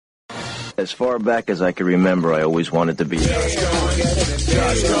As far back as I can remember, I always wanted to be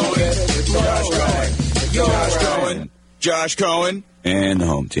Josh Cohen, and the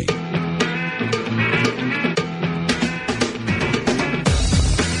home team.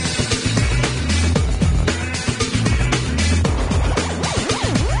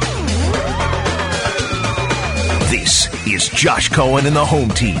 This is Josh Cohen and the home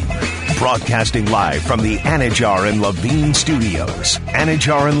team. Broadcasting live from the Anajar and Levine studios.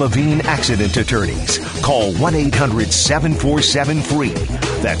 Anajar and Levine accident attorneys. Call 1-800-747-FREE.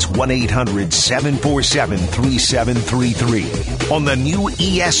 That's 1-800-747-3733. On the new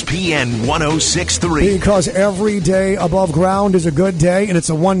ESPN 1063. Because every day above ground is a good day, and it's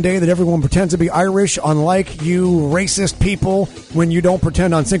the one day that everyone pretends to be Irish, unlike you racist people when you don't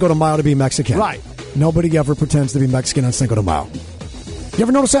pretend on Cinco de Mayo to be Mexican. Right. Nobody ever pretends to be Mexican on Cinco de Mayo. You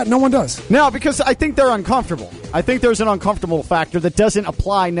ever notice that? No one does. No, because I think they're uncomfortable. I think there's an uncomfortable factor that doesn't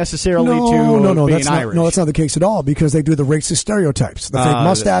apply necessarily to being Irish. No, that's not the case at all, because they do the racist stereotypes. The fake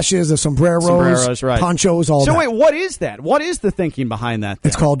mustaches, the sombreros, right. ponchos, all that. So wait, what is that? What is the thinking behind that then?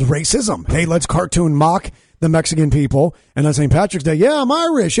 It's called racism. Hey, let's cartoon mock the Mexican people. And on St. Patrick's Day, yeah, I'm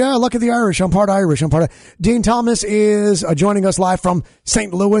Irish. Yeah, look at the Irish. I'm part Irish. Dean Thomas is joining us live from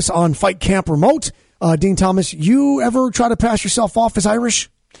St. Louis on Fight Camp Remote. Dean Thomas, you ever try to pass yourself off as Irish?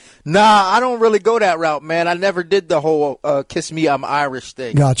 Nah, I don't really go that route, man. I never did the whole kiss me, I'm Irish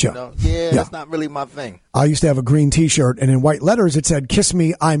thing. Gotcha. You know? Yeah, that's not really my thing. I used to have a green T-shirt, and in white letters it said, kiss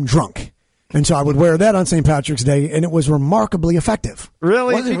me, I'm drunk. And so I would wear that on St. Patrick's Day, and it was remarkably effective.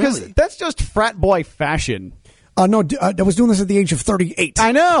 Really? Because that's just frat boy fashion. No, I was doing this at the age of 38.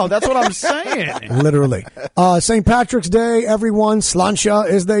 I know. That's what I'm saying. Literally. St. Patrick's Day, everyone, slancha,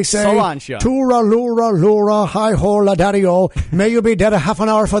 as they say. Slancha. Tura, lura, hi, ho, la, daddy-o. May you be dead a half an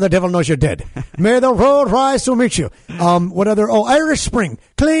hour for the devil knows you're dead. May the road rise to meet you. What other? Oh, Irish Spring.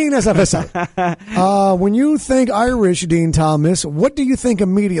 Clean as a vessel. When you think Irish, Dean Thomas, what do you think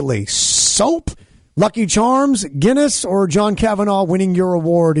immediately? Soap? Lucky Charms, Guinness, or John Kavanaugh winning your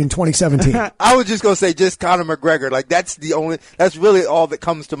award in 2017? I was just going to say just Conor McGregor. Like, that's really all that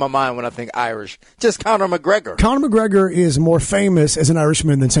comes to my mind when I think Irish. Just Conor McGregor. Conor McGregor is more famous as an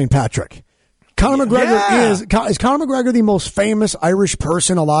Irishman than St. Patrick. Conor McGregor is Conor McGregor the most famous Irish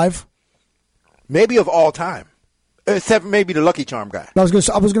person alive? Maybe of all time. Except maybe the Lucky Charm guy. I was going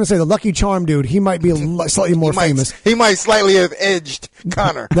to say the Lucky Charm dude. He might be slightly more famous. He might slightly have edged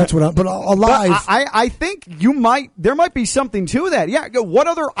Conor. That's what. But alive, I think you might. There might be something to that. Yeah. What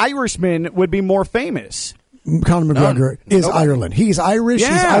other Irishman would be more famous? Conor McGregor is Ireland. He's Irish.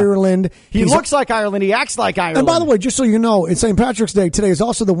 Yeah. He's Ireland. He looks like Ireland. He acts like Ireland. And by the way, just so you know, it's St. Patrick's Day. Today is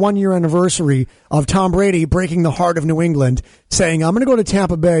also the 1-year anniversary of Tom Brady breaking the heart of New England, saying, I'm going to go to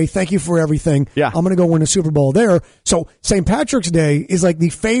Tampa Bay. Thank you for everything. Yeah. I'm going to go win a Super Bowl there. So St. Patrick's Day is like the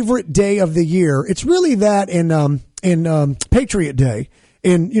favorite day of the year. It's really that in Patriot Day,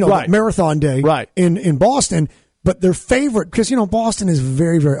 right. Marathon Day right. in Boston. But their favorite, because, Boston is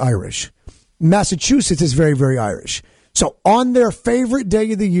very, very Irish. Massachusetts is very, very Irish. So on their favorite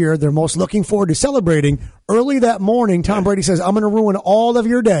day of the year, they're most looking forward to celebrating. Early that morning, Tom Brady says, I'm going to ruin all of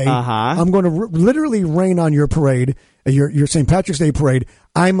your day. I'm going to literally rain on your parade, your St. Patrick's Day parade.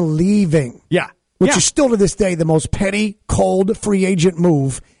 I'm leaving. Yeah. Which is still to this day the most petty, cold, free agent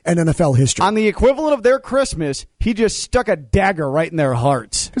move in NFL history. On the equivalent of their Christmas, he just stuck a dagger right in their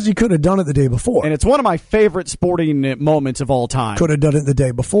hearts. Because he could have done it the day before. And it's one of my favorite sporting moments of all time. Could have done it the day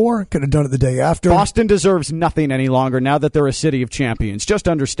before. Could have done it the day after. Boston deserves nothing any longer now that they're a city of champions. Just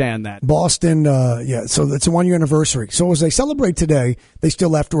understand that. Boston, so it's a 1-year anniversary. So as they celebrate today, they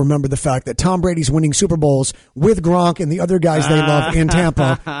still have to remember the fact that Tom Brady's winning Super Bowls with Gronk and the other guys they love in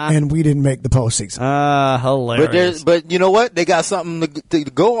Tampa, and we didn't make the postseason. Hilarious. But you know what? They got something to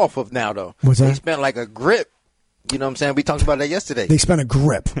go off of now, though. What's that? They spent like a grip. You know what I'm saying? We talked about that yesterday. They spent a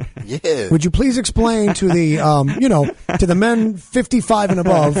grip. Yeah. Would you please explain to the, to the men 55 and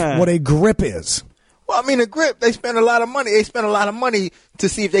above what a grip is? Well, I mean, a grip, they spend a lot of money. They spend a lot of money to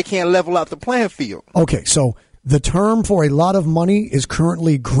see if they can't level out the playing field. Okay, so the term for a lot of money is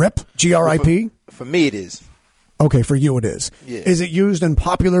currently grip, G-R-I-P? For me, it is. Okay, for you it is. Yeah. Is it used in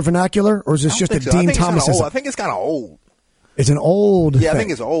popular vernacular, or is this just a Dean Thomas? I think it's kind of old. It's an old thing. I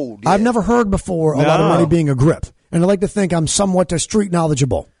think it's old. Yeah. I've never heard before a lot of money being a grip. And I like to think I'm somewhat street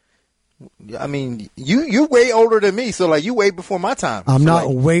knowledgeable. I mean, you're way older than me, so like you way before my time. I'm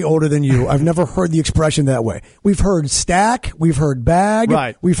not way older than you. I've never heard the expression that way. We've heard stack, we've heard bag,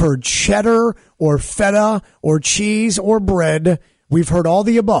 right. We've heard cheddar or feta or cheese or bread. We've heard all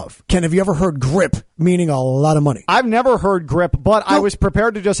the above. Ken, have you ever heard grip, meaning a lot of money? I've never heard grip, but I was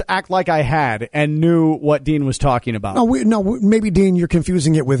prepared to just act like I had and knew what Dean was talking about. Maybe, Dean, you're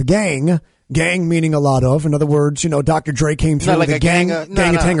confusing it with gang. Gang meaning a lot of. In other words, Dr. Dre came through with a gang of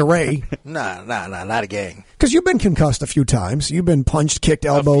Tangeray. Nah, not a gang. Because you've been concussed a few times. You've been punched, kicked,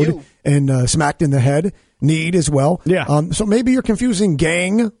 elbowed, and smacked in the head, kneed as well. Yeah. So maybe you're confusing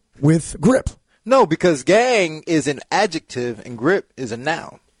gang with grip. No, because gang is an adjective and grip is a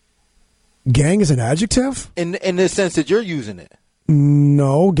noun. Gang is an adjective? In the sense that you're using it.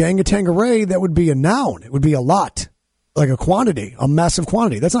 No, gang of Tangeray, that would be a noun. It would be a lot. Like a quantity, a massive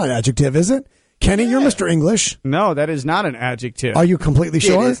quantity. That's not an adjective, is it? Kenny, you're Mr. English. No, that is not an adjective. Are you completely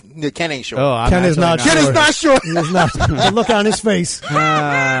sure? Ken ain't sure. Oh, Ken is not sure. Ken is not sure. He is not. The look on his face.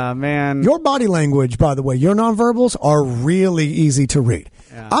 Man. Your body language, by the way, your nonverbals are really easy to read.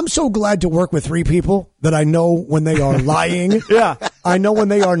 Yeah. I'm so glad to work with three people that I know when they are lying. Yeah. I know when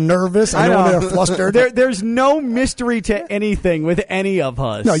they are nervous. I know when they are flustered. There's no mystery to anything with any of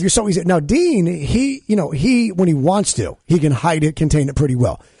us. No, you're so easy. Now, Dean, he when he wants to, he can hide it, contain it pretty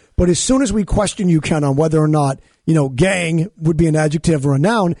well. But as soon as we question you, Ken, on whether or not, gang would be an adjective or a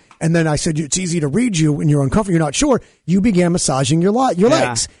noun, and then I said it's easy to read you and you're uncomfortable, you're not sure, you began massaging your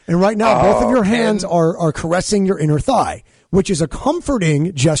legs. And right now, both of your hands are caressing your inner thigh, which is a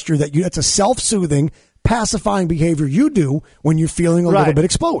comforting gesture that's a self-soothing, pacifying behavior you do when you're feeling a little bit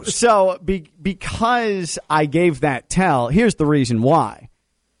exposed. So because I gave that tell, here's the reason why.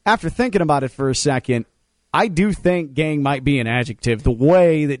 After thinking about it for a second, I do think gang might be an adjective, the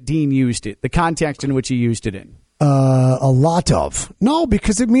way that Dean used it, the context in which he used it in. A lot of. No,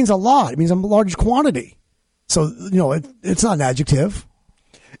 because it means a lot. It means a large quantity. So, it's not an adjective.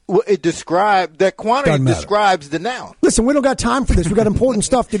 Well, that quantity describes the noun. Listen, we don't got time for this. We got important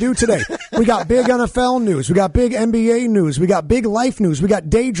stuff to do today. We got big NFL news. We got big NBA news. We got big life news. We got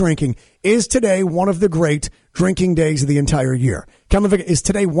day drinking. Is today one of the great drinking days of the entire year? Is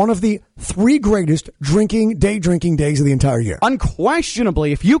today one of the three greatest day drinking days of the entire year?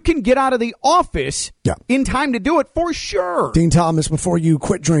 Unquestionably, if you can get out of the office in time to do it, for sure. Dean Thomas, before you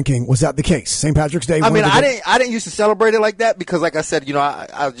quit drinking, was that the case? St. Patrick's Day? I didn't used to celebrate it like that because, like I said,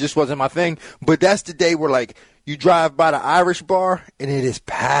 I just wasn't my thing. But that's the day where, you drive by the Irish bar and it is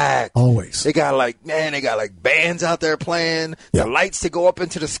packed. Always. They got bands out there playing, the lights that go up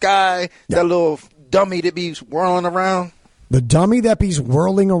into the sky, that little dummy that be whirling around. The dummy that be's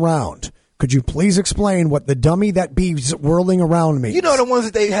whirling around. Could you please explain what the dummy that be's whirling around means? You know the ones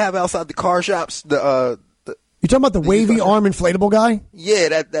that they have outside the car shops? You talking about the wavy arm inflatable guy? Yeah,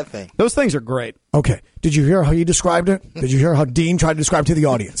 that thing. Those things are great. Okay. Did you hear how you described it? Did you hear how Dean tried to describe it to the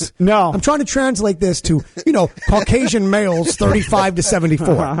audience? No. I'm trying to translate this to, Caucasian males 35 to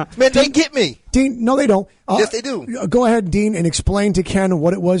 74. Man, they get me. Dean, no, they don't. Yes, they do. Go ahead, Dean, and explain to Ken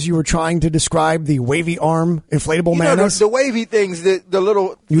what it was you were trying to describe the wavy arm inflatable man as. The wavy things, the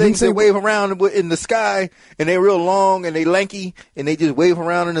little things that wave around in the sky, and they're real long and they lanky, and they just wave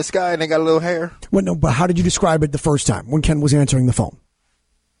around in the sky, and they got a little hair. Well, no, but how did you describe it the first time when Ken was answering the phone?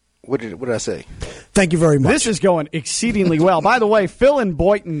 What did I say? Thank you very much. This is going exceedingly well. By the way, Phil in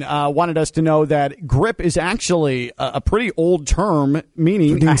Boynton wanted us to know that grip is actually a pretty old term,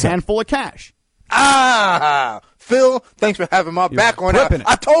 meaning a handful of cash. Phil, thanks for having my back on that.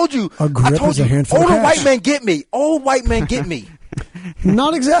 I told you. A grip is a handful of cash. Older white men get me. Old white men get me.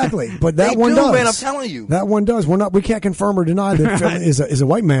 Not exactly, but that one does. Man, I'm telling you. That one does. We can't confirm or deny that Phil is a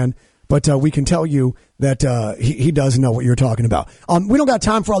white man. But we can tell you that he does know what you're talking about. We don't got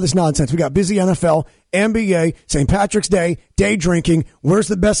time for all this nonsense. We got busy NFL, NBA, St. Patrick's Day, day drinking. Where's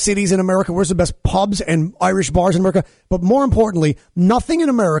the best cities in America? Where's the best pubs and Irish bars in America? But more importantly, nothing in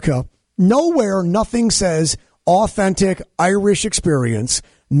America, nowhere, nothing says authentic Irish experience.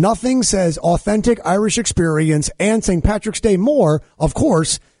 Nothing says authentic Irish experience and St. Patrick's Day more, of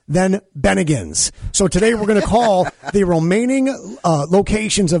course, than Bennigan's. So today we're going to call the remaining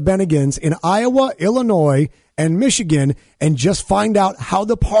locations of Bennigan's in Iowa, Illinois, and Michigan and just find out how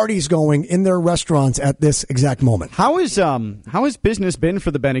the party's going in their restaurants at this exact moment. How has business been for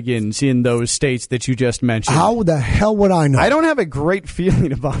the Bennigans in those states that you just mentioned? How the hell would I know? I don't have a great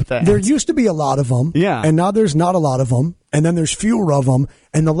feeling about that. There used to be a lot of them. Yeah. And now there's not a lot of them. And then there's fewer of them.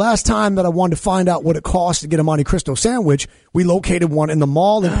 And the last time that I wanted to find out what it cost to get a Monte Cristo sandwich, we located one in the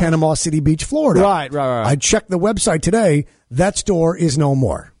mall in Panama City Beach, Florida. Right. I checked the website today. That store is no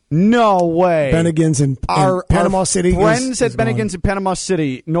more. No way. Bennigan's in Panama City. Friends at Bennigan's in Panama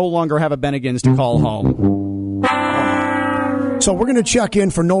City no longer have a Bennigan's to call home. So we're going to check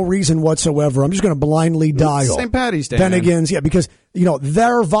in for no reason whatsoever. I'm just going to blindly dial St. Patty's Day. Bennigan's, because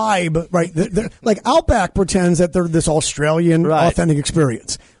their vibe, right? They're, like Outback pretends that they're this Australian authentic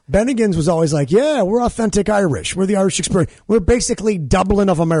experience. Bennigan's was always like, yeah, we're authentic Irish. We're the Irish experience. We're basically Dublin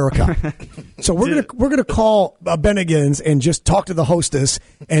of America. So we're gonna call Bennigan's and just talk to the hostess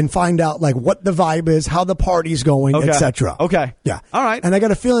and find out like what the vibe is, how the party's going, etc. Okay. Yeah. All right. And I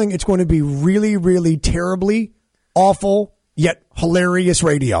got a feeling it's going to be really, really terribly awful yet hilarious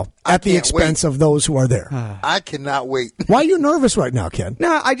radio at the expense of those who are there. I cannot wait. Why are you nervous right now, Ken?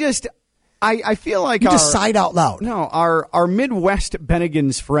 No, I feel like you just sighed out loud. No, our Midwest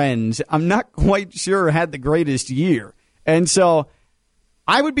Bennigan's friends, I'm not quite sure had the greatest year. And so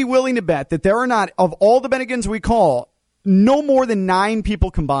I would be willing to bet that there are not, of all the Bennigans we call, no more than 9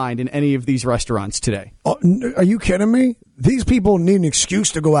 people combined in any of these restaurants today. Oh, are you kidding me? These people need an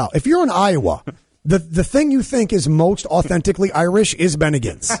excuse to go out. If you're in Iowa, the thing you think is most authentically Irish is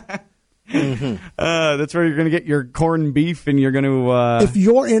Bennigan's. That's where you're going to get your corned beef and you're going to... If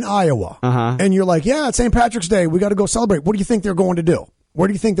you're in Iowa and you're like, yeah, it's St. Patrick's Day, we got to go celebrate. What do you think they're going to do? Where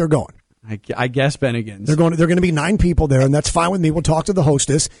do you think they're going? I guess Bennigan's. They're going to be 9 people there, and that's fine with me. We'll talk to the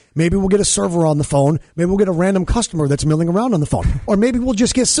hostess. Maybe we'll get a server on the phone. Maybe we'll get a random customer that's milling around on the phone. Or maybe we'll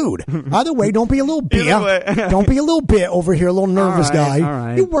just get sued. Either way, don't be a little bit. Don't be a little bit over here, a little nervous guy. All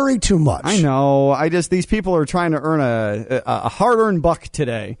right. You worry too much. I know. These people are trying to earn a hard-earned buck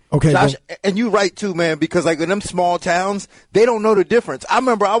today. Okay, Josh, and you're right too, man, because like in them small towns, they don't know the difference. I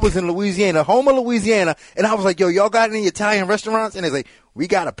remember I was in Louisiana, home of Louisiana, and I was like, yo, y'all got any Italian restaurants? And they're like, we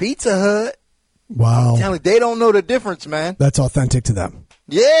got a Pizza Hut. Wow. I'm telling you, they don't know the difference, man. That's authentic to them.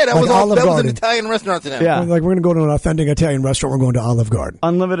 Yeah, that like was an Italian restaurant to them. Yeah. Like, we're going to go to an authentic Italian restaurant. We're going to Olive Garden.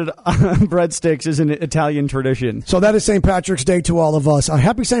 Unlimited breadsticks is an Italian tradition. So that is St. Patrick's Day to all of us.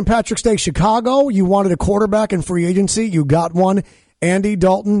 Happy St. Patrick's Day, Chicago. You wanted a quarterback in free agency. You got one. Andy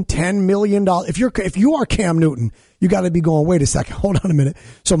Dalton, $10 million. If you are Cam Newton, you got to be going, wait a second, hold on a minute.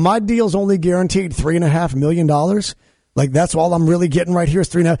 So my deal's only guaranteed $3.5 million. Like, that's all I'm really getting right here is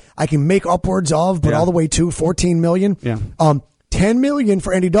 3.5. I can make upwards of, but all the way to $14 million. Yeah. $10 million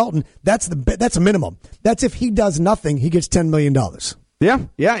for Andy Dalton. That's a minimum. That's if he does nothing, he gets $10 million. Yeah.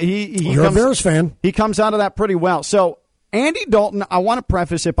 You're a Bears fan. He comes out of that pretty well. So Andy Dalton, I want to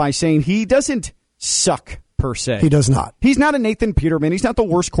preface it by saying he doesn't suck per se. He does not. He's not a Nathan Peterman. He's not the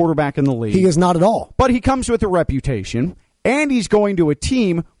worst quarterback in the league. He is not at all. But he comes with a reputation. And he's going to a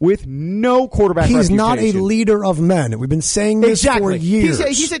team with no quarterback reputation. He's not a leader of men. We've been saying this for years.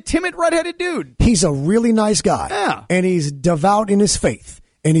 He's a timid, redheaded dude. He's a really nice guy. Yeah. And he's devout in his faith.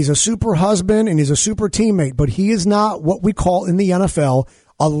 And he's a super husband and he's a super teammate. But he is not what we call in the NFL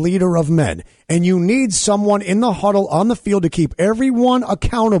a leader of men. And you need someone in the huddle on the field to keep everyone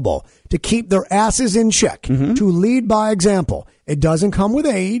accountable, to keep their asses in check, to lead by example. It doesn't come with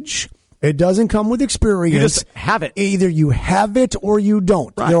age. It doesn't come with experience. You just have it. Either you have it or you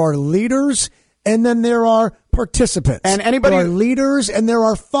don't. Right. There are leaders and then there are participants. And anybody there are leaders and there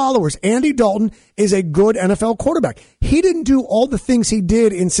are followers. Andy Dalton is a good NFL quarterback. He didn't do all the things he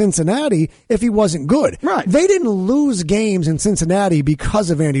did in Cincinnati if he wasn't good. Right. They didn't lose games in Cincinnati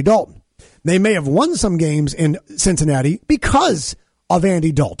because of Andy Dalton. They may have won some games in Cincinnati because of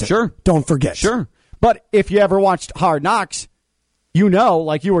Andy Dalton. Sure. Don't forget. Sure. But if you ever watched Hard Knocks, you know,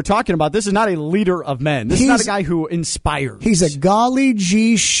 like you were talking about, this is not a leader of men. This is not a guy who inspires. He's a golly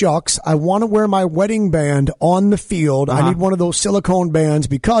gee shucks. I want to wear my wedding band on the field. I need one of those silicone bands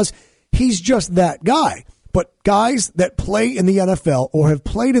because he's just that guy. But guys that play in the NFL or have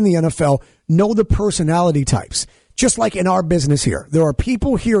played in the NFL know the personality types. Just like in our business here, there are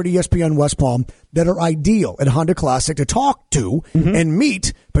people here at ESPN West Palm that are ideal at Honda Classic to talk to and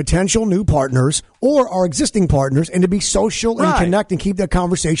meet potential new partners or our existing partners and to be social and connect and keep that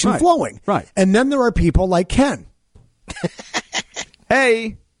conversation flowing. Right. And then there are people like Ken.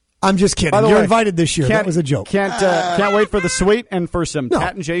 Hey. I'm just kidding. You're invited this year. That was a joke. Can't wait for the suite and for some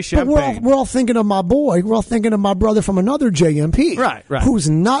Tat and J champagne. But we're all thinking of my boy. We're all thinking of my brother from another JMP. Right. Who's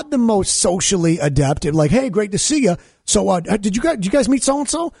not the most socially adept. And like, hey, great to see you. So did you guys meet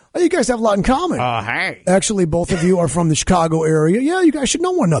so-and-so? Oh, you guys have a lot in common. Hey. Actually, both of you are from the Chicago area. Yeah, you guys should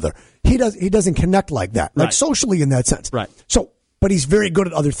know one another. He doesn't connect like that, like socially in that sense. Right. So, but he's very good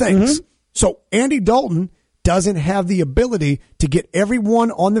at other things. So Andy Dalton doesn't have the ability to get everyone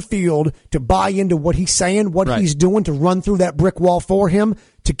on the field to buy into what he's saying, what he's doing, to run through that brick wall for him,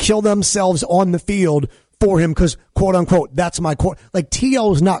 to kill themselves on the field for him because, quote unquote, that's my quote. Like,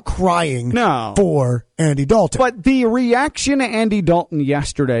 T.O.'s not crying for Andy Dalton. But the reaction to Andy Dalton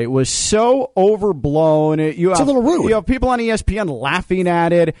yesterday was so overblown. It's a little rude. You have people on ESPN laughing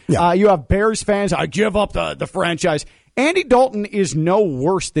at it. Yeah. You have Bears fans, I give up the franchise. Andy Dalton is no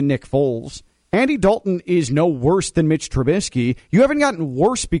worse than Nick Foles. Andy Dalton is no worse than Mitch Trubisky. You haven't gotten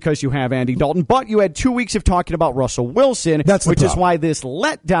worse because you have Andy Dalton, but you had 2 weeks of talking about Russell Wilson, which is why this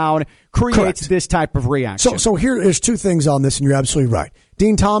letdown creates this type of reaction. So here is two things on this, and you're absolutely right.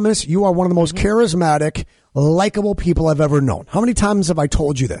 Dean Thomas, you are one of the most charismatic, likable people I've ever known. How many times have I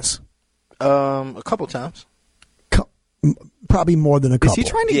told you this? A couple times. Probably more than a couple. Is he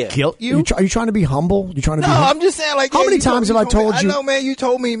trying to guilt you? Are you trying to be humble? You trying to be I'm just saying, like, how many times have I told you? I know, man, you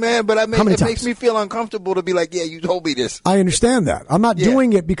told me, man, but it makes me feel uncomfortable to be like, yeah, you told me this. I understand that. I'm not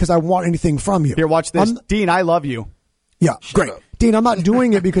doing it because I want anything from you. Here, watch this. Dean, I love you. Yeah, great. Dean, I'm not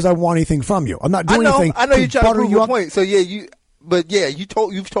doing it because I want anything from you. I'm not doing anything. I know you're trying to prove a point. So,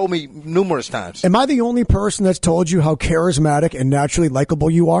 you've told me numerous times. Am I the only person that's told you how charismatic and naturally likable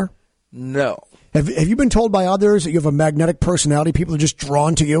you are? No. Have you been told by others that you have a magnetic personality? People are just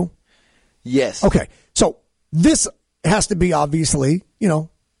drawn to you? Yes. Okay. So this has to be obviously,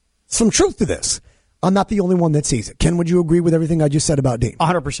 some truth to this. I'm not the only one that sees it. Ken, would you agree with everything I just said about Dean?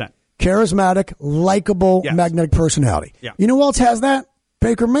 100%. Charismatic, likable, magnetic personality. Yeah. You know who else has that?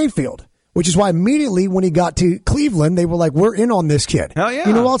 Baker Mayfield, which is why immediately when he got to Cleveland, they were like, we're in on this kid. Hell yeah.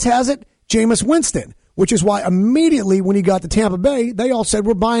 You know who else has it? Jameis Winston, which is why immediately when he got to Tampa Bay, they all said,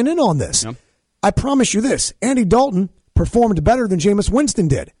 we're buying in on this. Yep. I promise you this, Andy Dalton performed better than Jameis Winston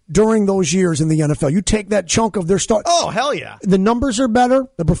did during those years in the NFL. You take that chunk of their start. Oh, hell yeah. The numbers are better.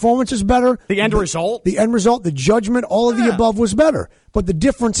 The performance is better. The end result. The judgment, all of the above was better. But the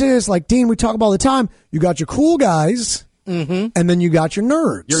difference is, like Dean, we talk about all the time, you got your cool guys, and then you got your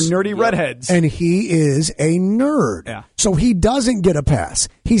nerds. Your nerdy redheads. And he is a nerd. Yeah. So he doesn't get a pass.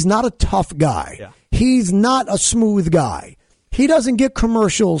 He's not a tough guy. Yeah. He's not a smooth guy. He doesn't get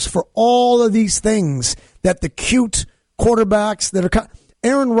commercials for all of these things that the cute quarterbacks that are...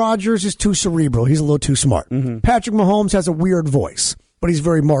 Aaron Rodgers is too cerebral. He's a little too smart. Mm-hmm. Patrick Mahomes has a weird voice, but he's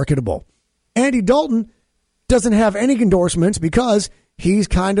very marketable. Andy Dalton doesn't have any endorsements because he's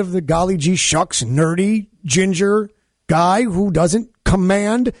kind of the golly gee shucks, nerdy, ginger guy who doesn't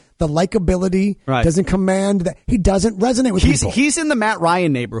command the likability, doesn't command that. He doesn't resonate with people. He's in the Matt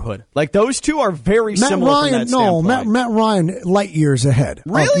Ryan neighborhood. Like, those two are very similar from that standpoint. Matt Ryan, light years ahead.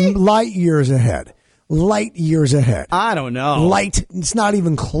 Really? Light years ahead. I don't know. It's not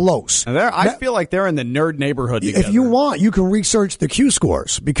even close. I feel like they're in the nerd neighborhood together. If you want, you can research the Q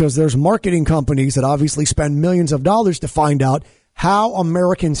scores because there's marketing companies that obviously spend millions of dollars to find out how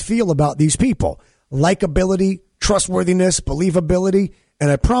Americans feel about these people. Likability, trustworthiness, believability, and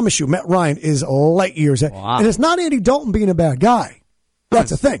I promise you, Matt Ryan is light years ahead. Wow. And it's not Andy Dalton being a bad guy.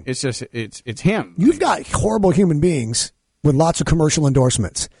 That's the thing. It's just, it's him. You've got horrible human beings with lots of commercial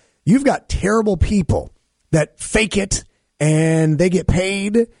endorsements. You've got terrible people that fake it and they get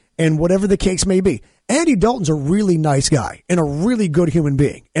paid and whatever the case may be. Andy Dalton's a really nice guy and a really good human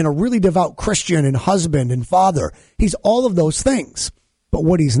being and a really devout Christian and husband and father. He's all of those things. But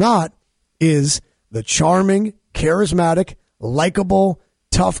what he's not is the charming, charismatic, likable,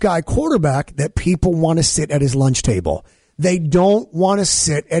 tough guy quarterback that people want to sit at his lunch table. They don't want to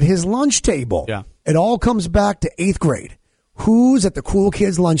sit at his lunch table. Yeah. It all comes back to 8th grade. Who's at the cool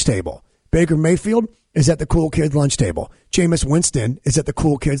kid's lunch table? Baker Mayfield is at the cool kid's lunch table. Jameis Winston is at the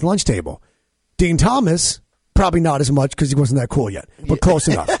cool kid's lunch table. Dean Thomas, probably not as much because he wasn't that cool yet, but close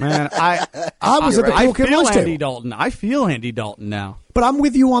enough. Man, I was at the cool kid lunch Andy table. Dalton. I feel Andy Dalton now. But I'm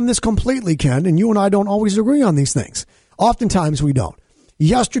with you on this completely, Ken, and you and I don't always agree on these things. Oftentimes we don't.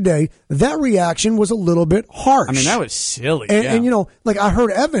 Yesterday, that reaction was a little bit harsh. I mean, that was silly. And I heard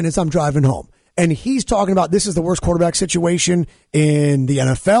Evan as I'm driving home. And he's talking about this is the worst quarterback situation in the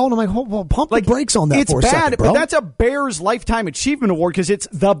NFL. And I'm like, well, pump the brakes on that for a second, bro. But that's a Bears Lifetime Achievement Award because it's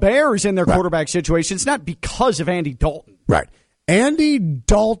the Bears in their quarterback situation. It's not because of Andy Dalton. Right. Andy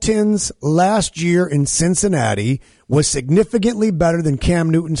Dalton's last year in Cincinnati was significantly better than Cam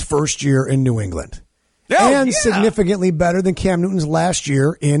Newton's first year in New England. Significantly better than Cam Newton's last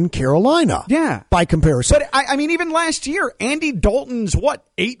year in Carolina. Yeah. By comparison. But, I mean, even last year, Andy Dalton's,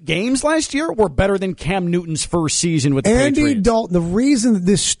 8 games last year were better than Cam Newton's first season with the Patriots. Andy Dalton, the reason that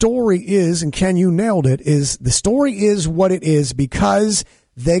this story is, and Ken, you nailed it, is the story is what it is because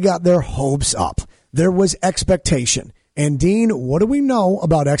they got their hopes up. There was expectation. And, Dean, what do we know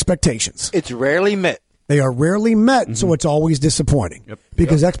about expectations? It's rarely met. They are rarely met, so it's always disappointing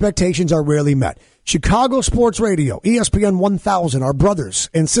because expectations are rarely met. Chicago Sports Radio, ESPN 1000, our brothers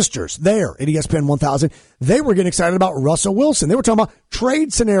and sisters there at ESPN 1000, they were getting excited about Russell Wilson. They were talking about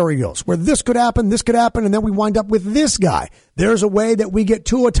trade scenarios where this could happen, and then we wind up with this guy. There's a way that we get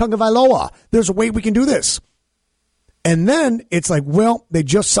Tua Tagovailoa. There's a way we can do this. And then it's like, well, they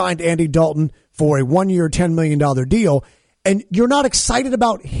just signed Andy Dalton for a 1-year, $10 million deal. And you're not excited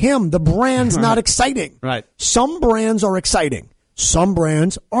about him. The brand's not exciting. Right. Some brands are exciting. Some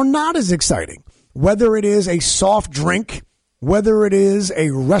brands are not as exciting. Whether it is a soft drink, whether it is a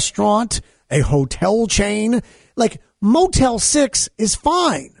restaurant, a hotel chain, like Motel 6 is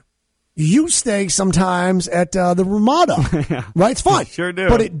fine. You stay sometimes at the Ramada, right? It's fine. Sure do.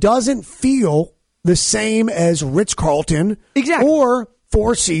 But it doesn't feel the same as Ritz-Carlton or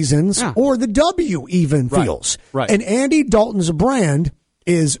Four Seasons or the W even feels. Right. And Andy Dalton's brand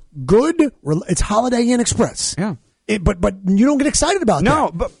is good. It's Holiday Inn Express. Yeah. But you don't get excited about that. No,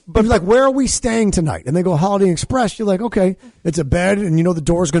 but you're like, where are we staying tonight? And they go Holiday Inn Express. You're like, okay, it's a bed, and you know the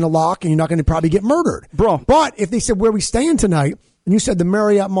door's going to lock, and you're not going to probably get murdered. Bro. But if they said, where are we staying tonight? And you said the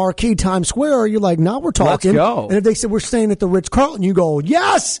Marriott Marquis Times Square, you're like, now we're talking. Let's go. And if they said, we're staying at the Ritz-Carlton, you go,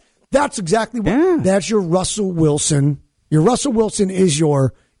 yes, that's exactly what. That's your Russell Wilson. Your Russell Wilson is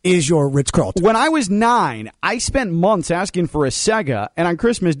your Ritz-Carlton. When I was 9, I spent months asking for a Sega, and on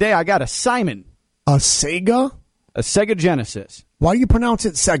Christmas Day, I got a Simon. A Sega? A Sega Genesis. Why do you pronounce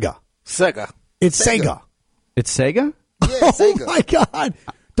it Sega? Sega. It's Sega. It's Sega? Yeah, Sega. Oh, my God.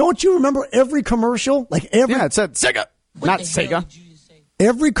 Don't you remember every commercial? Yeah, it said Sega, not Sega.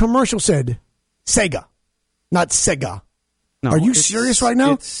 Every commercial said Sega, not Sega. No, Are you serious right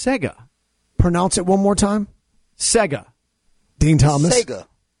now? It's Sega. Pronounce it one more time. Sega. Dean Thomas. Sega.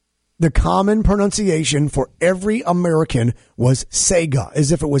 The common pronunciation for every American was Sega,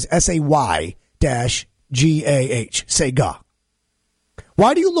 as if it was SAY-GAH. Sega.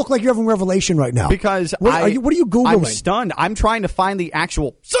 Why do you look like you're having a revelation right now? Because what are you Googling? I'm stunned. I'm trying to find the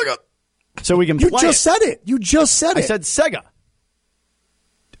actual Sega so we can play it. You just said it. You just said it. I said Sega.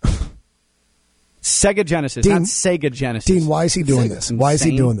 Sega Genesis, Dean, not Sega Genesis. Dean, why is he doing this? Why is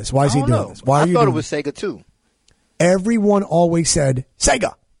he doing this? Why is he doing this? Why are you I thought doing it was this? Sega too. Everyone always said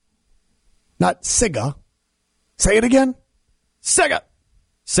Sega, not Sega. Say it again. Sega.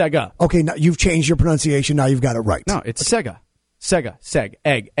 Sega. Okay, now you've changed your pronunciation. Now you've got it right. No, it's Sega. Sega. Seg.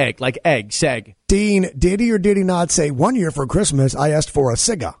 Egg. Like egg. Seg. Dean, did he or did he not say 1 year for Christmas I asked for a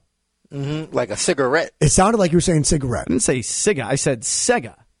Sega? Mm-hmm. Like a cigarette. It sounded like you were saying cigarette. I didn't say Sega. I said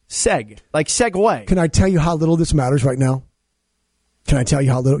Sega. Seg. Like Segway. Can I tell you how little this matters right now? Can I tell you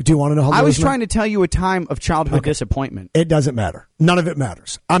how little? Do you want to know how little I was this trying to tell you a time of childhood disappointment. It doesn't matter. None of it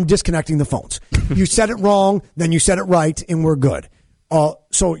matters. I'm disconnecting the phones. You said it wrong, then you said it right, and we're good.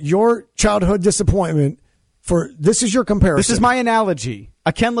 So your childhood disappointment this is your comparison. This is my analogy,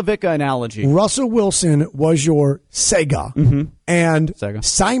 a Ken LaVicka analogy. Russell Wilson was your Sega, and Sega.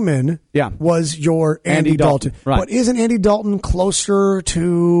 Simon was your Andy Dalton. Right. But isn't Andy Dalton closer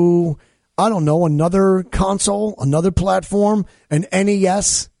to, I don't know, another console, another platform, an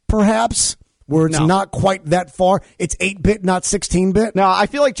NES perhaps, where it's not quite that far? It's 8-bit, not 16-bit? No, I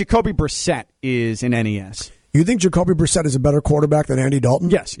feel like Jacoby Brissett is an NES. You think Jacoby Brissett is a better quarterback than Andy Dalton?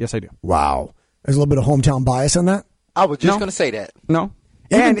 Yes, I do. Wow. There's a little bit of hometown bias in that? I was just going to say that. No.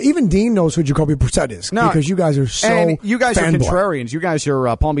 Even Dean knows who Jacoby Brissett is because you guys are so and you guys are fanboy. contrarians. You guys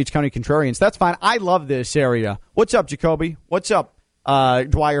are Palm Beach County contrarians. That's fine. I love this area. What's up, Jacoby? What's up,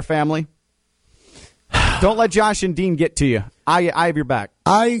 Dwyer family? Don't let Josh and Dean get to you. I have your back.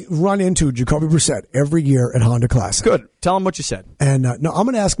 I run into Jacoby Brissett every year at Honda Classic. Good. Tell him what you said. And no, I'm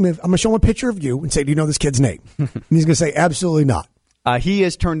going to ask him I'm going to show him a picture of you and say, do you know this kid's name? And he's going to say, absolutely not. He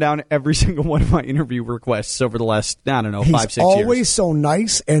has turned down every single one of my interview requests over the last, 5, 6 years. He's always so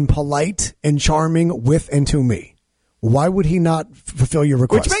nice and polite and charming with and to me. Why would he not fulfill your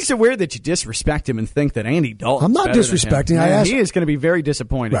request? Which makes it weird that you disrespect him and think that Andy Dalton. I'm not disrespecting. He is going to be very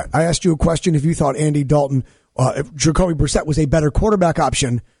disappointed. Right. I asked you a question if you thought Andy Dalton, if Jacoby Brissett was a better quarterback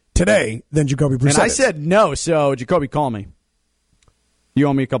option today than Jacoby Brissett. And I said no, so Jacoby, call me. You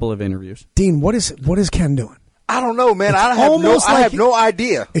owe me a couple of interviews. Dean, what is Ken doing? I don't know, man. I have no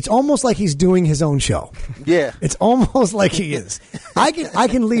idea. It's almost like he's doing his own show. Yeah. It's almost like he is. I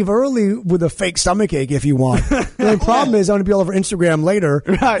can leave early with a fake stomach ache if you want. The problem is I'm going to be all over Instagram later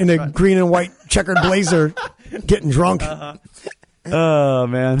in a green and white checkered blazer getting drunk. Oh,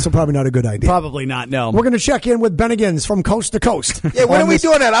 man. So probably not a good idea. Probably not, no. We're going to check in with Bennigan's from coast to coast. Yeah, when are we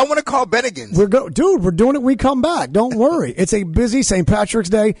doing that? I want to call Bennigan's. We're doing it when we come back. Don't worry. It's a busy St. Patrick's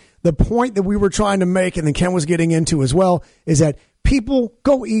Day. The point that we were trying to make, and then Ken was getting into as well, is that people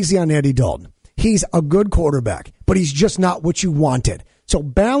go easy on Andy Dalton. he's a good quarterback, but he's just not what you wanted. So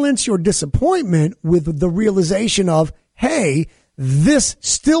balance your disappointment with the realization of, hey, this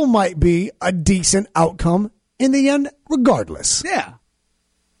still might be a decent outcome in the end, regardless. Yeah.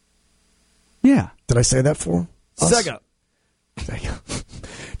 Yeah. Did I say that for us? Sega.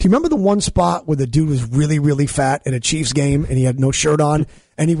 Do you remember the one spot where the dude was really, really fat at a Chiefs game and he had no shirt on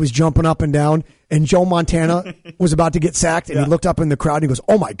and he was jumping up and down and Joe Montana was about to get sacked and he looked up in the crowd and he goes,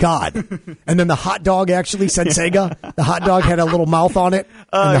 oh my God. And then the hot dog actually said Sega. The hot dog had a little mouth on it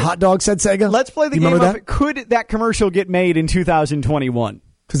and the hot dog said Sega. Let's play the game of it. Could that commercial get made in 2021?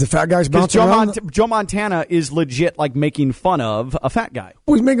 Because the fat guy's bouncing around? Joe Montana is legit like making fun of a fat guy.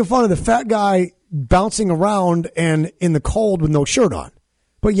 Well, he's making fun of the fat guy bouncing around and in the cold with no shirt on.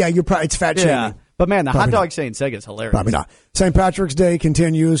 But yeah, it's fat shaming. Yeah. But man, the Probably hot dog not. saying Sega is hilarious. Probably not. St. Patrick's Day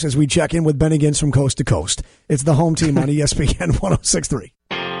continues as we check in with Bennigans from coast to coast. It's the home team on ESPN 106.3.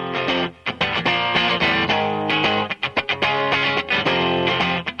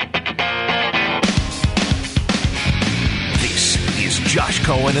 This is Josh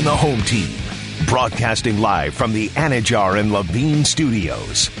Cohen and the home team. Broadcasting live from the Anajar and Levine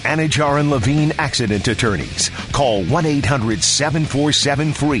studios. Anajar and Levine accident attorneys. Call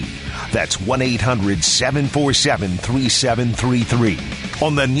 1-800-747-FREE. That's 1-800-747-3733.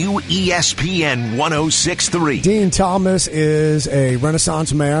 On the new ESPN 106.3. Dean Thomas is a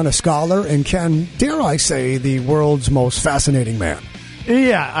Renaissance man, a scholar, and can, dare I say, the world's most fascinating man.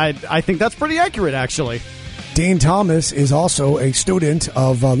 Yeah, I think that's pretty accurate, actually. Dean Thomas is also a student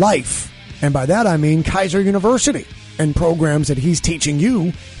of life. And by that, I mean Kaiser University and programs that he's teaching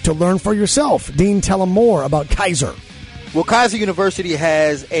you to learn for yourself. Dean, tell him more about Kaiser. Well, Kaiser University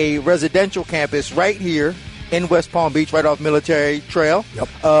has a residential campus right here in West Palm Beach, right off Military Trail,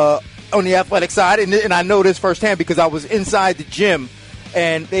 on the athletic side. And I know this firsthand because I was inside the gym,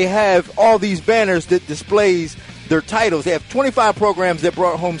 and they have all these banners that displays their titles. They have 25 programs that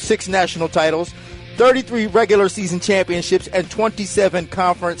brought home 6 national titles, 33 regular season championships, and 27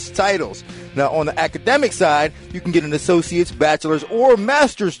 conference titles. Now, on the academic side, you can get an associate's, bachelor's, or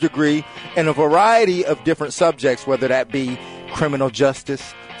master's degree in a variety of different subjects, whether that be criminal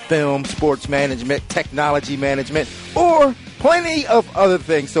justice, film, sports management, technology management, or plenty of other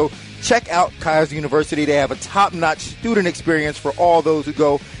things. So check out Kaiser University. They have a top-notch student experience for all those who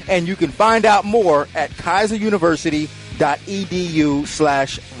go, and you can find out more at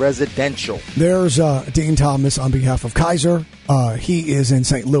kaiseruniversity.edu/residential. There's Dean Thomas on behalf of Kaiser. He is in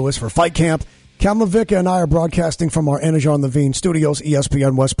St. Louis for Fight Camp. Cam Levica and I are broadcasting from our Anajar and Levine studios,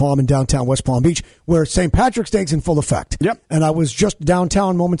 ESPN West Palm in downtown West Palm Beach, where St. Patrick's Day is in full effect. Yep. And I was just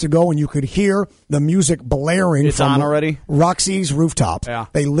downtown moments ago, and you could hear the music blaring It's from on already? Roxy's rooftop. Yeah.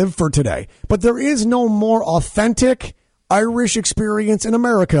 They live for today. But there is no more authentic Irish experience in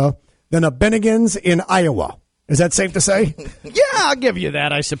America than a Bennigan's in Iowa. Is that safe to say? Yeah, I'll give you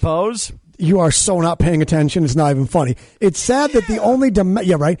that, I suppose. You are so not paying attention. It's not even funny. It's sad that the only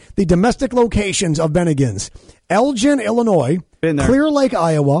the domestic locations of Bennigan's, Elgin, Illinois, Been there. Clear Lake,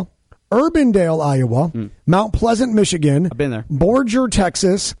 Iowa, Urbandale, Iowa, Mount Pleasant, Michigan, I've been there. Borger,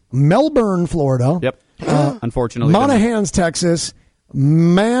 Texas, Melbourne, Florida, Yep. Unfortunately. Monahans, Texas,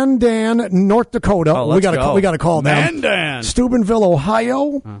 Mandan, North Dakota. Oh, let's go. We got to call them. Mandan. Steubenville,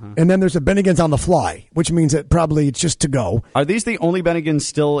 Ohio, and then there's a Bennigan's on the fly, which means that probably it's just to go. Are these the only Bennigans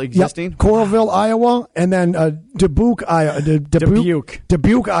still existing? Yep. Coralville, Iowa, and then Dubuque,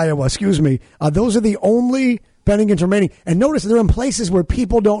 Dubuque, Iowa. Excuse me. Those are the only Bennigans remaining. And notice they're in places where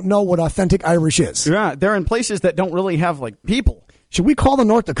people don't know what authentic Irish is. Yeah, they're in places that don't really have like people. Should we call the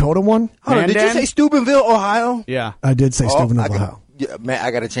North Dakota one? Hold on, did you say Steubenville, Ohio? Yeah. I did say Steubenville, Ohio. Yeah, man, I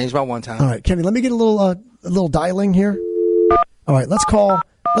got to change my one time. All right, Kenny, let me get a little dialing here. All right, let's call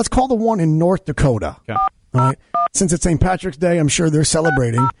the one in North Dakota. Okay. All right, since it's St. Patrick's Day, I'm sure they're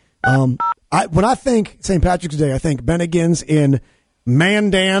celebrating. When I think St. Patrick's Day, I think Bennigan's in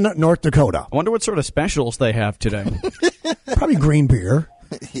Mandan, North Dakota. I wonder what sort of specials they have today. Probably green beer.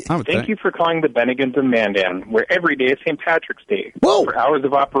 I would Thank think. you for calling the Bennigans of Mandan, where every day is St. Patrick's Day. Whoa. For hours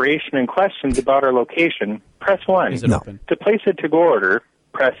of operation and questions about our location, press 1. Is it open? To place a to-go order,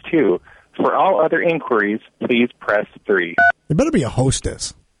 press 2. For all other inquiries, please press 3. There better be a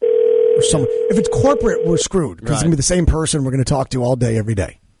hostess or someone. If it's corporate, we're screwed because it's Right. going to be the same person we're going to talk to all day, every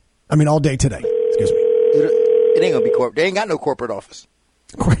day. I mean, all day today. Excuse me. It ain't going to be corporate. They ain't got no corporate office.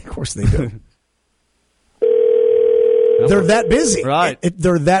 Of course they do. They're that busy. Right.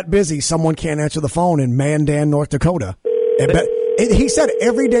 They're that busy. Someone can't answer the phone in Mandan, North Dakota. He said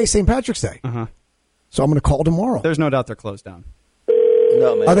every day St. Patrick's Day. Uh-huh. So I'm going to call tomorrow. There's no doubt they're closed down.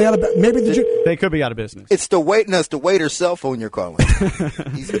 No, man. Are they out of maybe They could be out of business. It's the waiter's cell phone you're calling.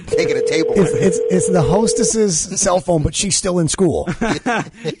 He's taking a table. It's the hostess's cell phone, but she's still in school.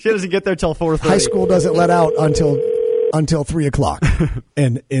 She doesn't get there till 4:30. High school doesn't let out until 3:00,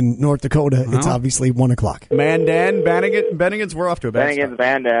 and in North Dakota, it's obviously 1:00. Mandan, Bennigan's, we're off to a bad start. Bennigan's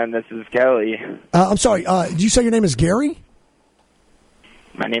Mandan, this is Kelly. I'm sorry, did you say your name is Gary?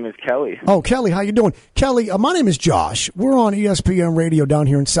 My name is Kelly. Oh, Kelly, how you doing? Kelly, my name is Josh. We're on ESPN Radio down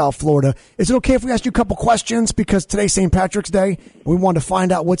here in South Florida. Is it okay if we ask you a couple questions? Because today's St. Patrick's Day. We want to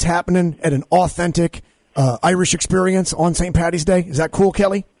find out what's happening at an authentic Irish experience on St. Patty's Day. Is that cool,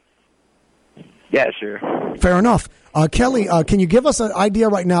 Kelly? Yeah, sure. Fair enough. Kelly, can you give us an idea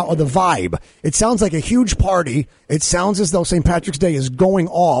right now of the vibe? It sounds like a huge party. It sounds as though St. Patrick's Day is going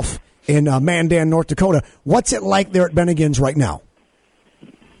off in Mandan, North Dakota. What's it like there at Bennigan's right now?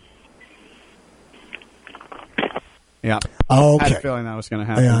 Yeah. Okay. I had a feeling that was going to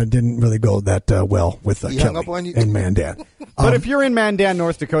happen. Yeah, it didn't really go that well with Kelly and Mandan. But if you're in Mandan,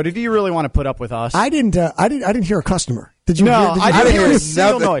 North Dakota, do you really want to put up with us? I didn't hear a customer. Did you? No, hear, I didn't hear a nothing.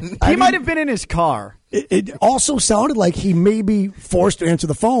 single noise. He might have been in his car. It also sounded like he may be forced to answer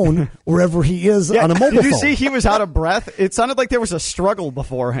the phone wherever he is on a mobile phone. Did you see he was out of breath? It sounded like there was a struggle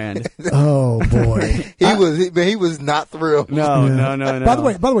beforehand. Oh boy, he was not thrilled. No. By the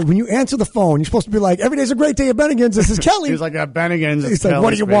way, when you answer the phone, you're supposed to be like, "Every day's a great day at Bennigan's. This is Kelly." He was like, "Bennigan's." He's like,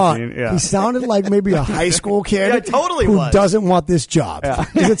 "What do you want?" Yeah. He sounded like maybe a high school kid Yeah, totally who was. doesn't want this job. Yeah.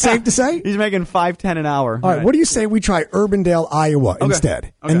 Is it safe to say? He's making $5.10 an hour. All right, what do you say we try Urbandale, Iowa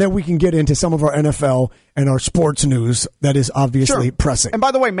instead? Okay. And then we can get into some of our NFL and our sports news that is obviously pressing. And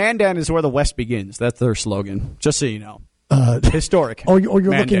by the way, Mandan is where the West begins. That's their slogan, just so you know. Historic. You're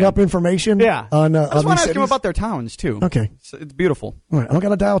Mandan. looking up information? Yeah. On, I just want to ask him cities? about their towns, too. Okay. It's beautiful. All right, I don't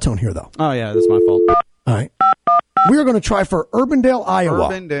got a dial tone here, though. Oh, yeah, that's my fault. All right. We're going to try for Urbandale, Iowa.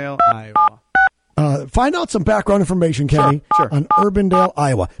 Urbandale, Iowa. Find out some background information, Kenny, on Urbandale,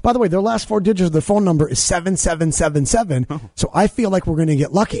 Iowa. By the way, their last 4 digits of their phone number is 7777. So I feel like we're going to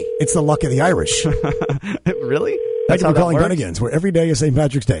get lucky. It's the luck of the Irish. Really? Thank you how for calling that works? Bennigan's, where every day is St.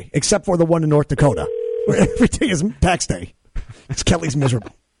 Patrick's Day, except for the one in North Dakota, where every day is tax day. It's Kelly's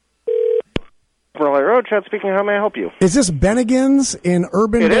miserable. Burleigh Road, Chad speaking. How may I help you? Is this Bennigan's in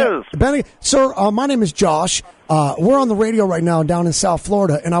Urbandale? It is. Sir, my name is Josh. We're on the radio right now down in South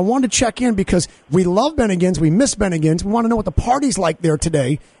Florida, and I wanted to check in because we love Bennigan's. We miss Bennigan's. We want to know what the party's like there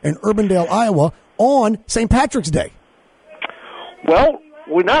today in Urbandale, Iowa on St. Patrick's Day. Well,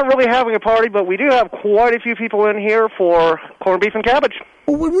 we're not really having a party, but we do have quite a few people in here for corned beef and cabbage.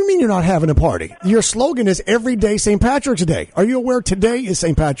 Well, what do you mean you're not having a party? Your slogan is every day St. Patrick's Day. Are you aware today is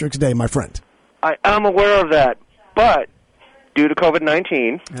St. Patrick's Day, my friend? I am aware of that, but due to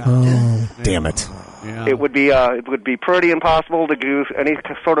COVID-19, Damn it. Yeah. it would be pretty impossible to do any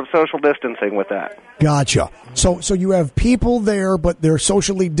sort of social distancing with that. Gotcha. So you have people there, but they're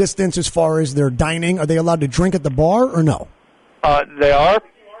socially distanced as far as their dining. Are they allowed to drink at the bar or no? They are.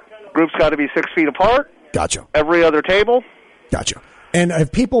 Groups got to be 6 feet apart. Gotcha. Every other table. Gotcha. And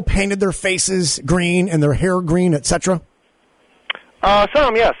have people painted their faces green and their hair green, etc.?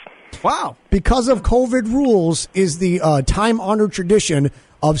 Some, yes. Wow. Because of COVID rules, is the time-honored tradition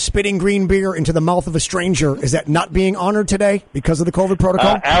of spitting green beer into the mouth of a stranger, is that not being honored today because of the COVID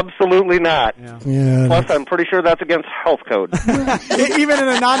protocol? Absolutely not. Yeah, Plus, I'm pretty sure that's against health code. Even in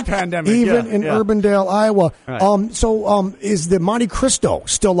a non-pandemic. Even in yeah. Urbandale, Iowa. Right. So is the Monte Cristo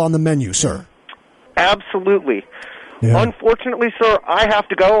still on the menu, sir? Absolutely. Yeah. Unfortunately, sir, I have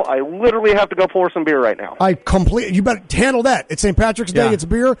to go. I literally have to go pour some beer right now. You better handle that. It's St. Patrick's Day. Yeah. It's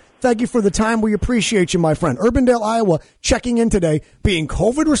beer. Thank you for the time. We appreciate you, my friend. Urbandale, Iowa, checking in today, being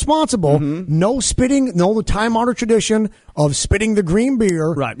COVID responsible. No spitting, no time-honored tradition of spitting the green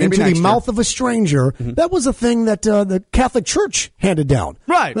beer Maybe into the next mouth year. of a stranger. That was a thing that the Catholic Church handed down.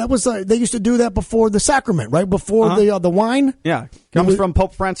 Right. That was they used to do that before the sacrament, right? Before the wine. Yeah. Comes from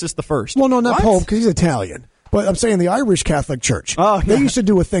Pope Francis I. Well, no, not What? Pope, because he's Italian. But I'm saying the Irish Catholic Church. Oh, yeah. They used to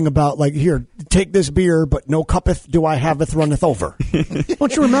do a thing about, like, here, take this beer, but no cuppeth do I haveth runneth over.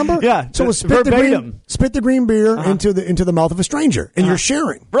 Don't you remember? Yeah, So it was verbatim. spit the green beer into the mouth of a stranger, and you're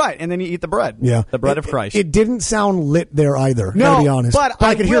sharing. Right, and then you eat the bread. Yeah. The bread of Christ. It didn't sound lit there either, No, gotta be honest. but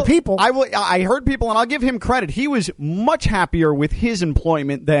I could hear people. I heard people, and I'll give him credit. He was much happier with his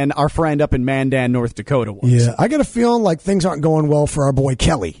employment than our friend up in Mandan, North Dakota was. Yeah, I got a feeling like things aren't going well for our boy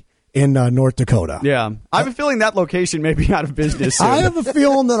Kelly in North Dakota. Yeah. I have a feeling that location may be out of business soon. I have a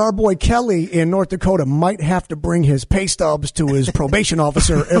feeling that our boy Kelly in North Dakota might have to bring his pay stubs to his probation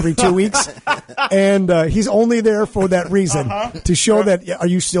officer every 2 weeks. And he's only there for that reason, to show that, are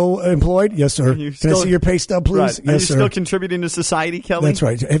you still employed? Yes, sir. Can I see your pay stub, please? Right. Yes, Are you sir. still contributing to society, Kelly? That's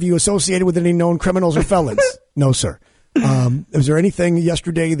right. Have you associated with any known criminals or felons? No, sir. Was there anything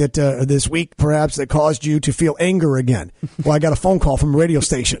yesterday that this week perhaps that caused you to feel anger again? Well, I got a phone call from a radio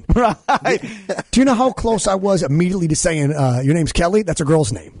station. Right. Do you know how close I was immediately to saying, your name's Kelly? That's a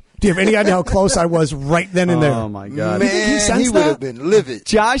girl's name. Do you have any idea how close I was right then and there? Oh, my God. Man, he would have been livid.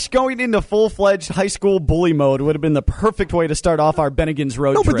 Josh going into full-fledged high school bully mode would have been the perfect way to start off our Bennigan's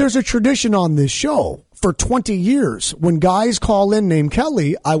road trip. No, but there's a tradition on this show for 20 years. When guys call in named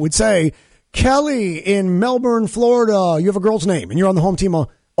Kelly, I would say, Kelly in Melbourne, Florida, you have a girl's name, and you're on the home team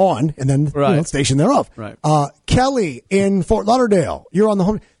on, and then station thereof. Right. Kelly in Fort Lauderdale, you're on the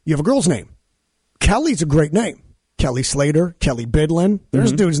home, you have a girl's name. Kelly's a great name. Kelly Slater, Kelly Bidlin,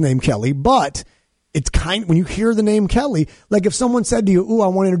 there's dudes named Kelly, but it's when you hear the name Kelly, like if someone said to you, ooh, I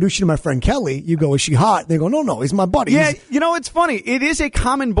want to introduce you to my friend Kelly, you go, is she hot? They go, no, he's my buddy. Yeah, it's funny. It is a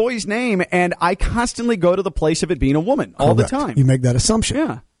common boy's name, and I constantly go to the place of it being a woman all the time. You make that assumption.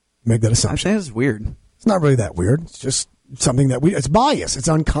 Yeah. Make that assumption. That's weird. It's not really that weird. It's just something that it's bias. It's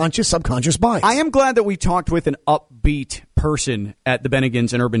unconscious, subconscious bias. I am glad that we talked with an upbeat person at the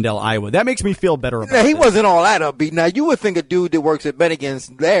Bennigan's in Urbandale, Iowa. That makes me feel better about it. He wasn't all that upbeat. Now, you would think a dude that works at Bennigan's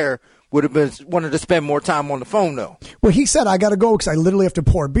there would have been wanted to spend more time on the phone, though. Well, he said, I got to go because I literally have to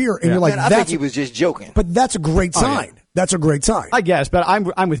pour beer. And you're like, Man, I think he was just joking. But that's a great sign. Yeah. That's a great sign. I guess, but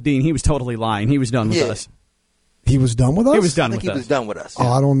I'm with Dean. He was totally lying. He was done with us. He was done with us? He was done with us. He was done with us.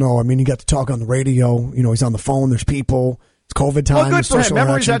 Oh, I don't know. I mean, he got to talk on the radio. You know, he's on the phone. There's people. It's COVID time. Well, good for him.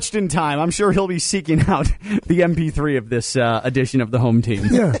 Memories interaction. etched in time. I'm sure he'll be seeking out the MP3 of this edition of the home team.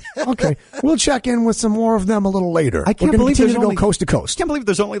 Yeah. Okay. We'll check in with some more of them a little later. I can't We're believe continue there's to only go coast to coast. I can't believe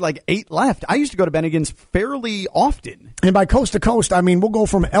there's only like 8 left. I used to go to Bennigan's fairly often. And by coast to coast, I mean we'll go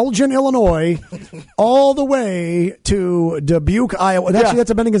from Elgin, Illinois, all the way to Dubuque, Iowa.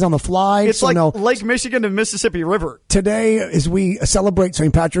 That's a Bennigan's on the fly. It's like Lake Michigan and Mississippi River. Today, as we celebrate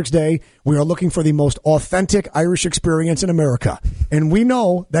St. Patrick's Day, we are looking for the most authentic Irish experience in America. And we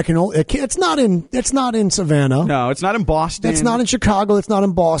know that it's not in Savannah. No, it's not in Boston. It's not in Chicago. It's not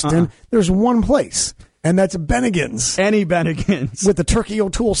in Boston. There's one place, and that's Bennigan's. Any Bennigan's. With the turkey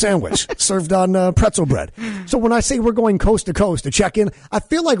O'Toole sandwich served on pretzel bread. So when I say we're going coast to coast to check in, I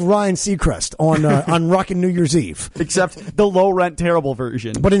feel like Ryan Seacrest on Rockin' New Year's Eve. Except the low rent terrible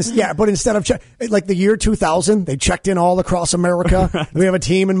version. But instead of like the year 2000, they checked in all across America. Right. We have a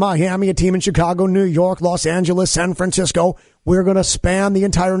team in Miami, a team in Chicago, New York, Los Angeles, San Francisco. We're going to span the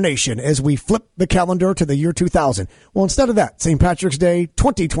entire nation as we flip the calendar to the year 2000. Well, instead of that, St. Patrick's Day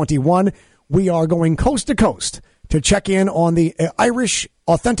 2021, we are going coast to coast to check in on the Irish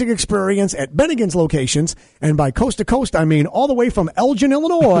authentic experience at Bennigan's locations. And by coast to coast, I mean all the way from Elgin,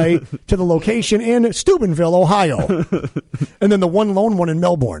 Illinois to the location in Steubenville, Ohio. And then the one lone one in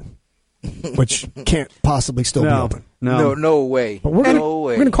Melbourne, which can't possibly still be open. No way. But we're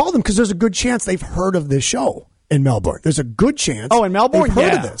going to call them because there's a good chance they've heard of this show in Melbourne. There's a good chance. Oh, in Melbourne? They've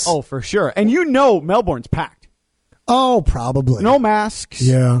heard of this. Oh, for sure. And you know Melbourne's packed. Oh, probably. No masks.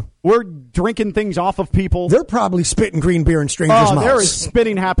 Yeah. We're drinking things off of people. They're probably spitting green beer in strangers' mouths. There is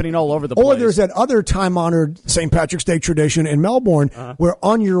spitting happening all over the place. Or there's that other time-honored St. Patrick's Day tradition in Melbourne where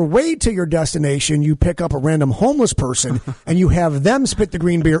on your way to your destination, you pick up a random homeless person and you have them spit the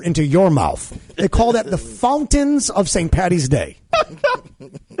green beer into your mouth. They call that the fountains of St. Patty's Day.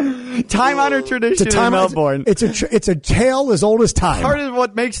 Time-honored tradition in Melbourne. It's a tale as old as time. Part of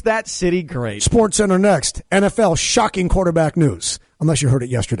what makes that city great. Sports Center next. NFL shocking quarterback news. Unless you heard it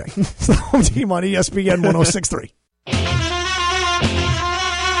yesterday. It's the home team on ESPN 106.3.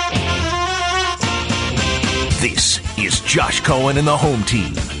 This is Josh Cohen and the home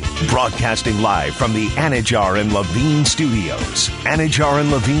team. Broadcasting live from the Anajar and Levine studios. Anajar and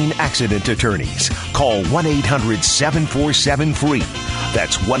Levine accident attorneys. Call 1-800-747-FREE.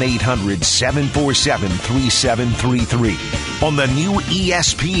 That's 1-800-747-3733. On the new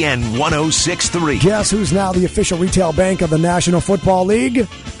ESPN 106.3. Guess who's now the official retail bank of the National Football League?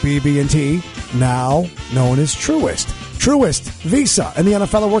 BB&T, now known as Truist. Truist, Visa, and the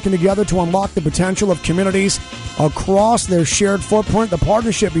NFL are working together to unlock the potential of communities across their shared footprint. The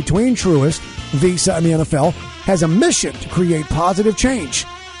partnership between Truist, Visa, and the NFL has a mission to create positive change.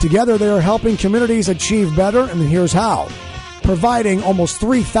 Together, they are helping communities achieve better, and here's how. Providing almost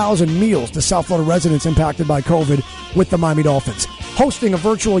 3,000 meals to South Florida residents impacted by COVID with the Miami Dolphins. Hosting a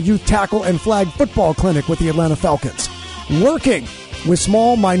virtual youth tackle and flag football clinic with the Atlanta Falcons. Working with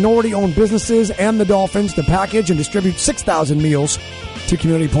small minority-owned businesses and the Dolphins to package and distribute 6,000 meals to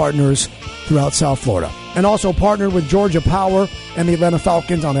community partners throughout South Florida. And also partnered with Georgia Power and the Atlanta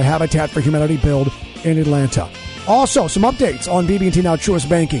Falcons on a Habitat for Humanity build in Atlanta. Also, some updates on BB&T Now Truist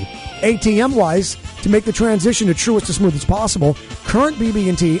Banking. ATM-wise, to make the transition to Truist as smooth as possible, current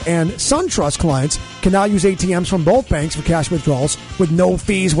BB&T and SunTrust clients can now use ATMs from both banks for cash withdrawals with no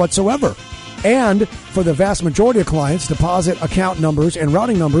fees whatsoever. And for the vast majority of clients, deposit account numbers and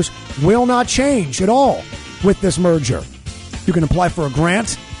routing numbers will not change at all with this merger. You can apply for a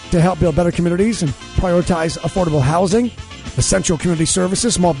grant to help build better communities and prioritize affordable housing, essential community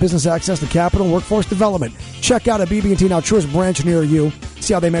services, small business access to capital, and workforce development. Check out a BB&T Now Truist branch near you.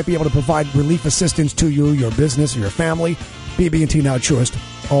 See how they might be able to provide relief assistance to you, your business, or your family. BB&T Now Truist,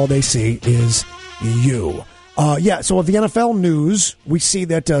 all they see is you. So of the NFL news, we see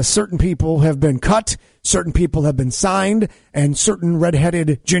that certain people have been cut, certain people have been signed, and certain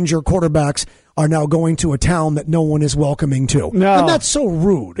redheaded ginger quarterbacks are now going to a town that no one is welcoming to. No. And that's so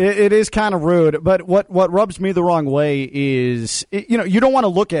rude. It is kind of rude. But what rubs me the wrong way is, you don't want to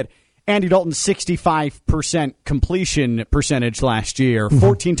look at Andy Dalton's 65% completion percentage last year,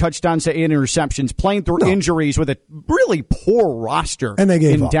 14 touchdowns to 8 interceptions, playing through injuries with a really poor roster and they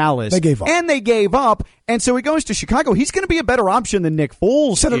gave in up. Dallas. They gave up. And they gave up. And so he goes to Chicago. He's going to be a better option than Nick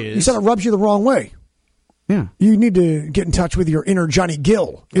Foles is. You said it rubs you the wrong way. Yeah. You need to get in touch with your inner Johnny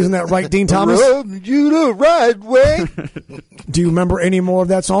Gill. Isn't that right, Dean Thomas? Rub you the right way. Do you remember any more of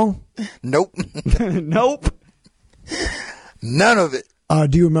that song? Nope. Nope. None of it.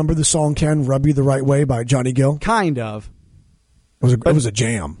 Do you remember the song "Can Rub You the Right Way" by Johnny Gill? Kind of. It was a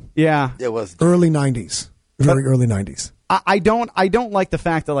jam. Yeah. It was. Early 90s. Very early 90s. I don't like the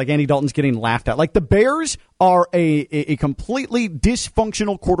fact that Andy Dalton's getting laughed at. The Bears are a completely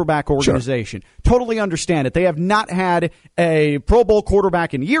dysfunctional quarterback organization. Sure. Totally understand it. They have not had a Pro Bowl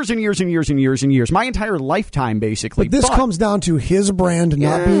quarterback in years and years and years and years and years. My entire lifetime, basically. But this comes down to his brand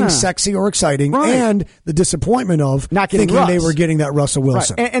not being sexy or exciting, and the disappointment of not thinking Russ. They were getting that Russell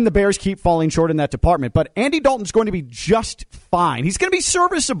Wilson. Right. And the Bears keep falling short in that department. But Andy Dalton's going to be just fine. He's going to be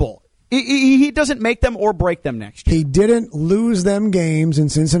serviceable. He doesn't make them or break them next year. He didn't lose them games in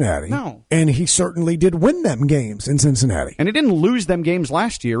Cincinnati. No. And he certainly did win them games in Cincinnati. And he didn't lose them games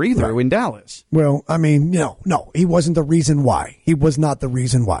last year either in Dallas. Well, I mean, no. He wasn't the reason why. He was not the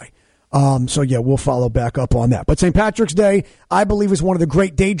reason why. We'll follow back up on that. But St. Patrick's Day, I believe, is one of the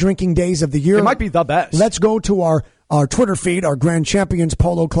great day drinking days of the year. It might be the best. Let's go to our Twitter feed, our Grand Champions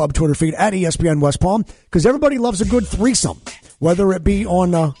Polo Club Twitter feed at ESPN West Palm, because everybody loves a good threesome, whether it be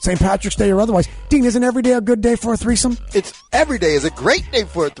on St. Patrick's Day or otherwise. Dean, isn't every day a good day for a threesome? Every day is a great day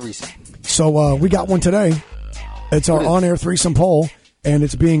for a threesome. So we got one today. It's our on-air threesome poll, and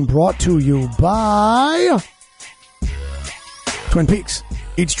it's being brought to you by Twin Peaks.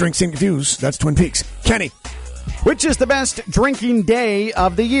 Each drink seems confused. That's Twin Peaks. Kenny. Which is the best drinking day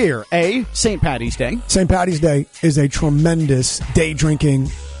of the year? A, St. Paddy's Day. St. Paddy's Day is a tremendous day drinking,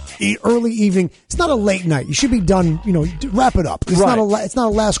 early evening. It's not a late night. You should be done, wrap it up. It's not a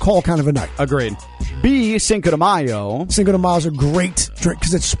last call kind of a night. Agreed. B, Cinco de Mayo. Cinco de Mayo is a great drink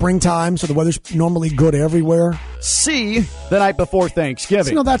because it's springtime, so the weather's normally good everywhere. C, the night before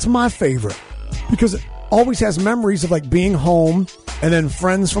Thanksgiving. So, that's my favorite because it always has memories of being home and then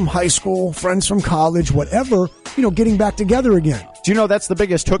friends from high school, friends from college, whatever, getting back together again. Do you know that's the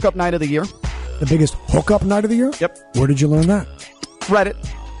biggest hookup night of the year? The biggest hookup night of the year? Yep. Where did you learn that? Reddit.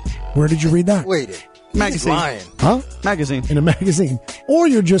 Where did you read that? Wait it. Magazine. He's lying. Huh? Magazine. In a magazine. Or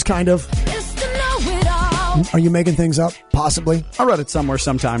you're just kind of... Are you making things up? Possibly. I read it somewhere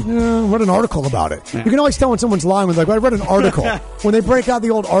sometime. Read an article about it. Yeah. You can always tell when someone's lying with I read an article. When they break out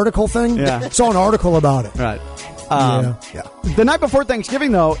the old article thing, saw an article about it. Right. The night before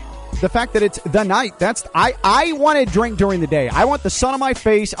Thanksgiving, though, the fact that it's the night, I want to drink during the day. I want the sun on my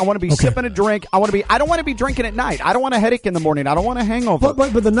face. I want to be sipping a drink. I don't want to be drinking at night. I don't want a headache in the morning. I don't want a hangover.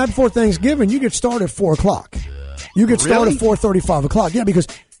 But the night before Thanksgiving, you get started at 4 o'clock. You get started at 4:30, 5 o'clock. Yeah, because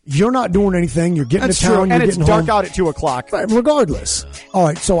you're not doing anything. You're getting to town. And you're it's getting dark home. out at 2 o'clock. Right, regardless. All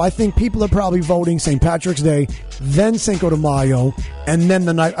right, so I think people are probably voting St. Patrick's Day, then Cinco de Mayo, and then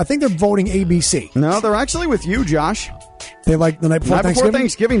the night. I think they're voting ABC. No, they're actually with you, Josh. They like the night before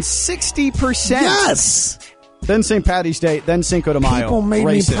Thanksgiving? 60%. Yes. Then St. Paddy's Day, then Cinco de Mayo. People made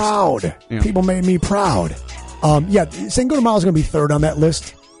me proud. Yeah. People made me proud. Cinco de Mayo is going to be third on that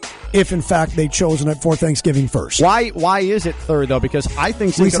list. If, in fact, they chose the night before Thanksgiving first. Why is it third, though? Because I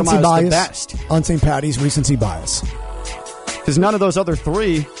think Cinco de Mayo is the best. On St. Paddy's, recency bias. Because none of those other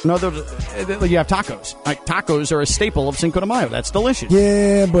three, you have tacos. Tacos are a staple of Cinco de Mayo. That's delicious.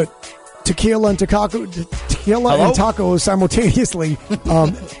 Yeah, but tequila and tacos simultaneously.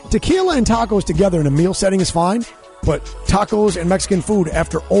 Tequila and tacos together in a meal setting is fine, but tacos and Mexican food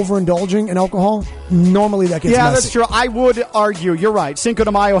after overindulging in alcohol, normally that gets messy. That's true. I would argue, you're right, Cinco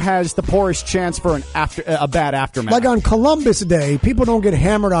de Mayo has the poorest chance for a bad aftermath. Like on Columbus Day, people don't get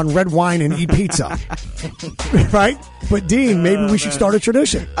hammered on red wine and eat pizza. Right? But Dean, maybe we should start a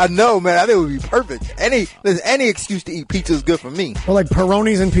tradition. I know, man. I think it would be perfect. Any excuse to eat pizza is good for me. Or like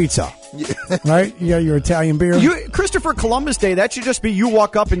Peronis and pizza. Right? You got your Italian beer. Christopher Columbus Day, that should just be you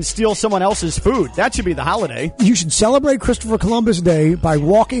walk up and steal someone else's food. That should be the holiday. You should celebrate Christopher Columbus Day by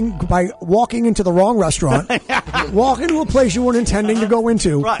walking into the wrong restaurant, walk into a place you weren't intending to go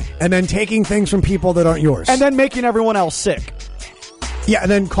into, right, and then taking things from people that aren't yours. And then making everyone else sick. Yeah,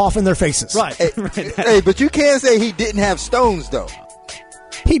 and then cough in their faces. Right. Hey, but you can't say he didn't have stones, though.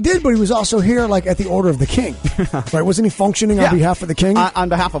 He did, but he was also here like at the order of the king. Right? Wasn't he functioning on behalf of the king? On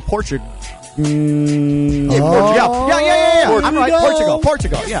behalf of Portugal. Portugal. Yeah. I'm right.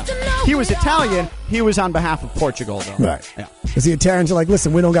 Portugal. Yeah. He was Italian. He was on behalf of Portugal, though. Right. Yeah. Because the Italians are like,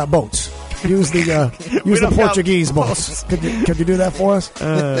 listen, we don't got boats. Use the Portuguese boats. Could you do that for us?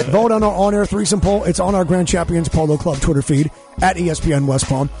 Vote on our on-air threesome poll. It's on our Grand Champions Polo Club Twitter feed at ESPN West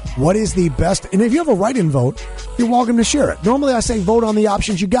Palm. What is the best? And if you have a write-in vote, you're welcome to share it. Normally I say vote on the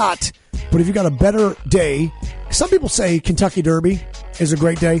options you got, but if you got a better day, some people say Kentucky Derby is a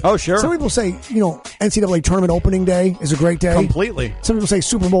great day. Oh, sure. Some people say, NCAA tournament opening day is a great day. Completely. Some people say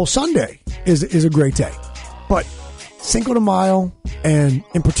Super Bowl Sunday is a great day. But Cinco de Mayo and,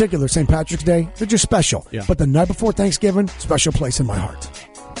 in particular, St. Patrick's Day, they're just special. Yeah. But the night before Thanksgiving, special place in my heart.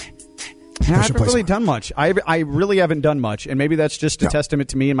 I haven't really done much. I really haven't done much, and maybe that's just a testament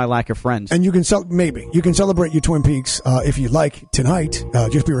to me and my lack of friends. And you can celebrate your Twin Peaks if you'd like tonight.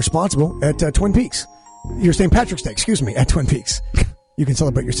 Just be responsible at Twin Peaks. Your St. Patrick's Day, at Twin Peaks. You can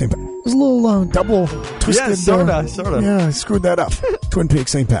celebrate your St. Patrick's. There's a little double twisted. Yeah, sort of. Yeah, I screwed that up. Twin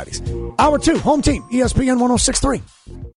Peaks, St. Patty's. Hour 2, Home Team, ESPN 106.3.